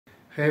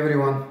Hey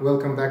everyone,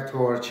 welcome back to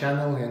our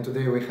channel, and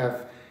today we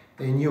have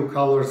a new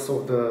colors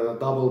of the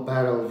double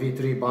barrel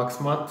V3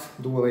 box mat,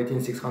 dual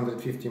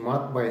 18650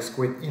 mat by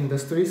Squid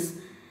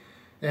Industries.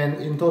 And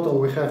in total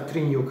we have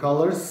 3 new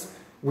colors,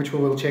 which we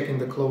will check in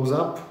the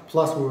close-up,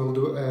 plus we will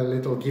do a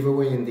little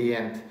giveaway in the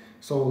end.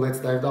 So let's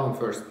dive down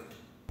first.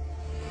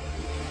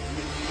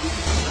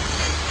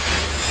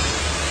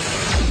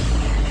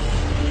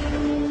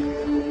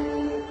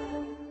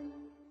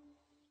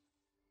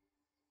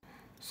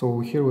 So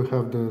here we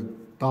have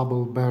the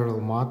double barrel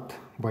mat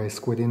by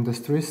Squid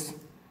Industries.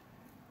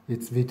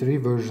 It's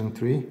V3 version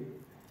 3.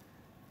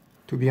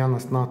 To be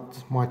honest,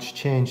 not much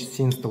changed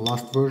since the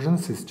last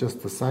versions, it's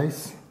just the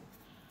size.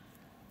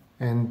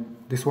 And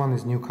this one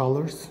is new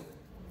colors.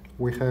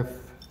 We have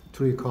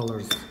 3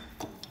 colors,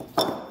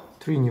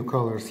 3 new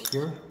colors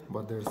here,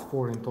 but there's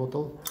 4 in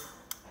total.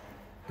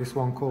 This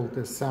one called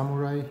as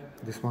Samurai,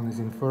 this one is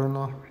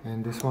Inferno,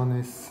 and this one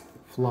is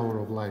Flower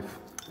of Life.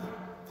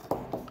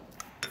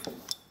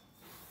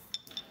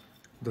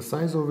 The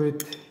size of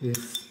it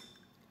is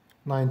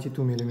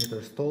 92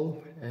 millimeters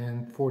tall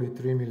and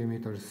 43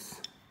 millimeters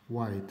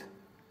wide.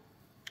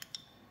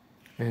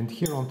 And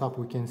here on top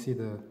we can see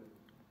the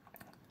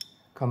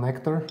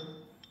connector.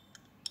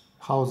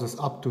 Houses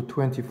up to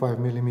 25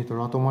 millimeter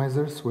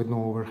atomizers with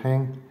no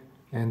overhang,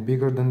 and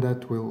bigger than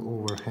that will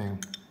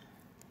overhang.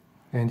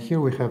 And here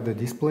we have the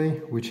display,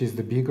 which is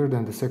the bigger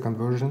than the second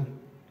version.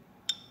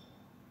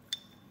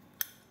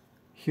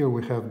 Here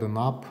we have the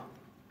knob.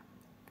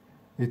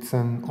 It's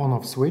an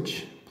on-off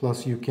switch,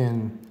 plus you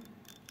can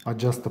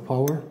adjust the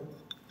power.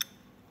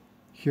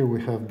 Here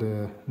we have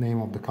the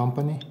name of the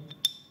company.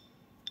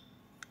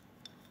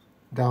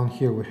 Down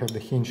here we have the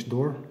hinge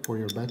door for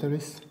your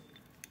batteries.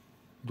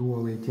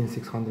 Dual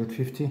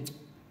 18650.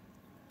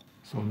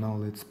 So now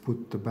let's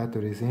put the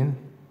batteries in.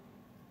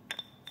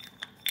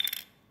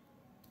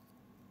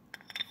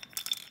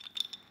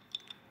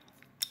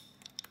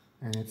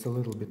 And it's a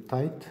little bit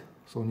tight,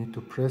 so need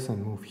to press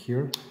and move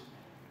here.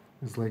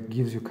 It's like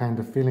gives you kind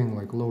of feeling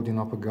like loading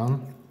up a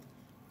gun.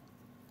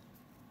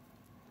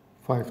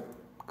 5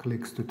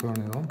 clicks to turn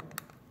it on.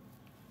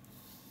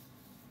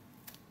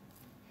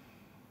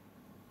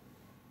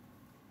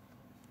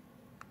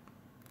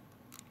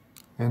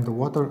 And the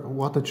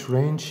wattage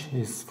range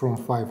is from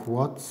 5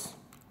 watts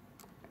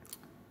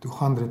to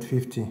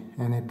 150,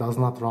 and it does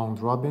not round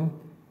robin.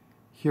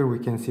 Here we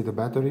can see the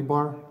battery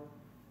bar.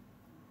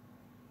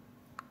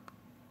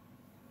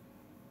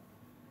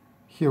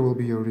 Here will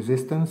be your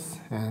resistance,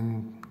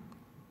 and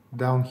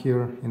down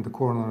here in the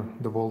corner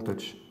the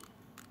voltage.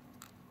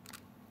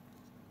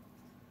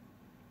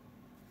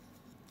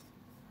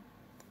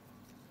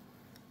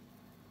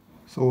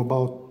 So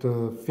about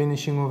the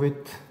finishing of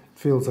it,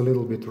 feels a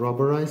little bit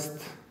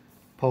rubberized,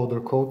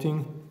 powder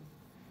coating.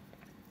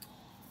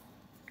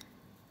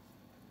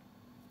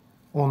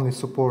 Only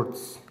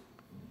supports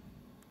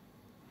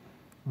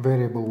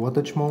variable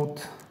wattage mode,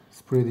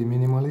 it's pretty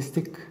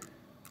minimalistic.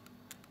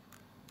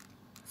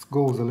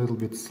 Goes a little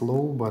bit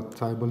slow,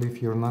 but I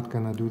believe you're not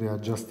gonna do the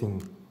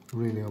adjusting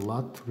really a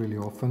lot, really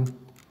often,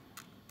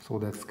 so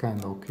that's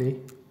kinda okay.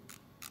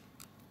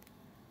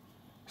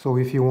 So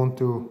if you want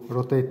to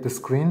rotate the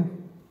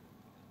screen,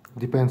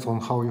 depends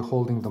on how you're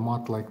holding the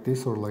mat, like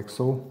this or like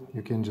so,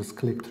 you can just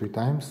click 3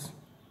 times,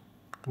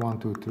 1,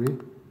 2, 3,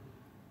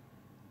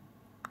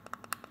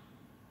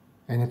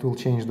 and it will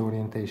change the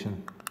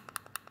orientation.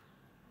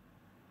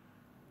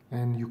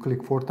 And you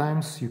click 4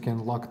 times, you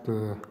can lock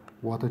the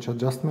wattage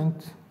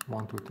adjustment.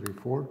 1, 2, 3,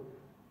 4,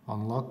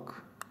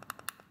 unlock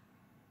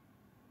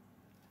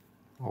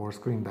our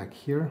screen back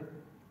here,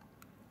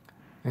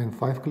 and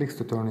 5 clicks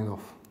to turn it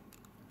off.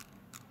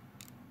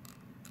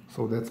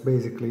 So that's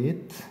basically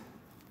it.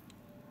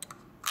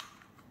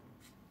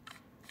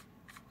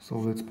 So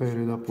let's pair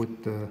it up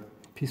with the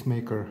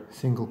Peacemaker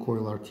single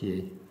coil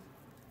RTA,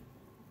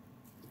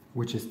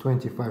 which is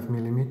 25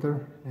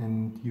 millimeter,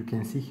 and you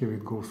can see here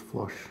it goes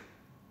flush.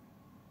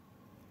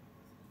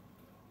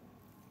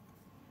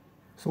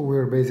 So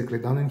we're basically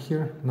done in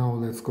here. Now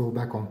let's go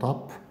back on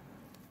top.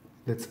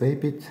 Let's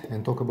vape it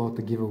and talk about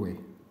the giveaway.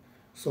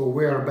 So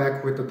we are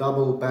back with the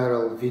double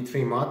barrel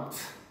V3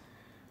 mat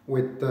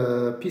with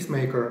the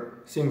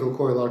Peacemaker single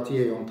coil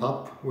RTA on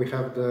top. We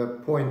have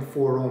the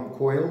 0.4 ohm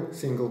coil,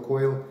 single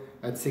coil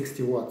at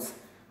 60 watts.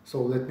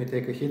 So let me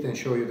take a hit and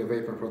show you the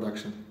vapor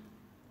production.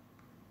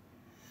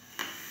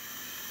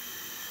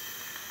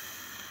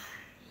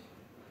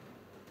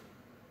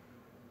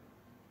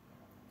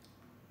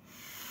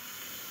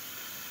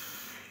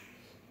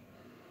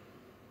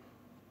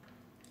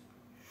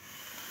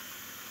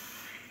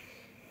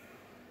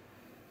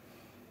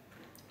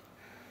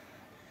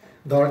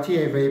 The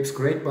RTA vapes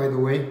great, by the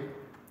way,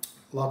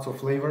 lots of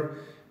flavor,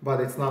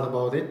 but it's not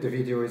about it. The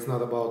video is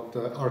not about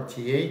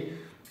RTA.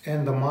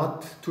 And the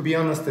mat, to be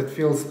honest, it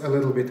feels a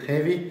little bit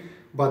heavy,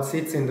 but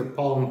sits in the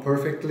palm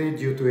perfectly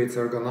due to its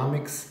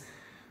ergonomics.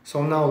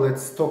 So now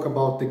let's talk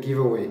about the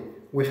giveaway.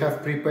 We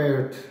have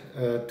prepared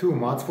 2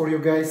 mats for you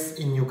guys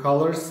in new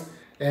colors.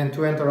 And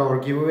to enter our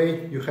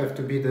giveaway, you have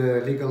to be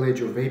the legal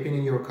age of vaping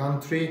in your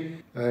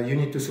country You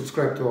need to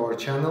subscribe to our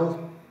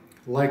channel,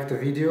 like the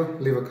video,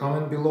 leave a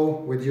comment below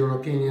with your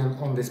opinion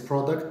on this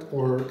product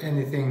or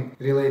anything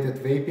related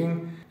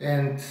vaping.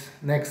 And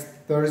next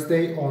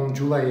Thursday on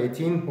July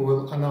 18 we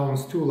will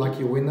announce 2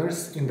 lucky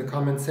winners in the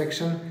comment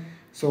section.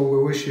 So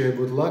we wish you a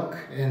good luck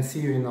and see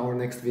you in our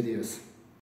next videos.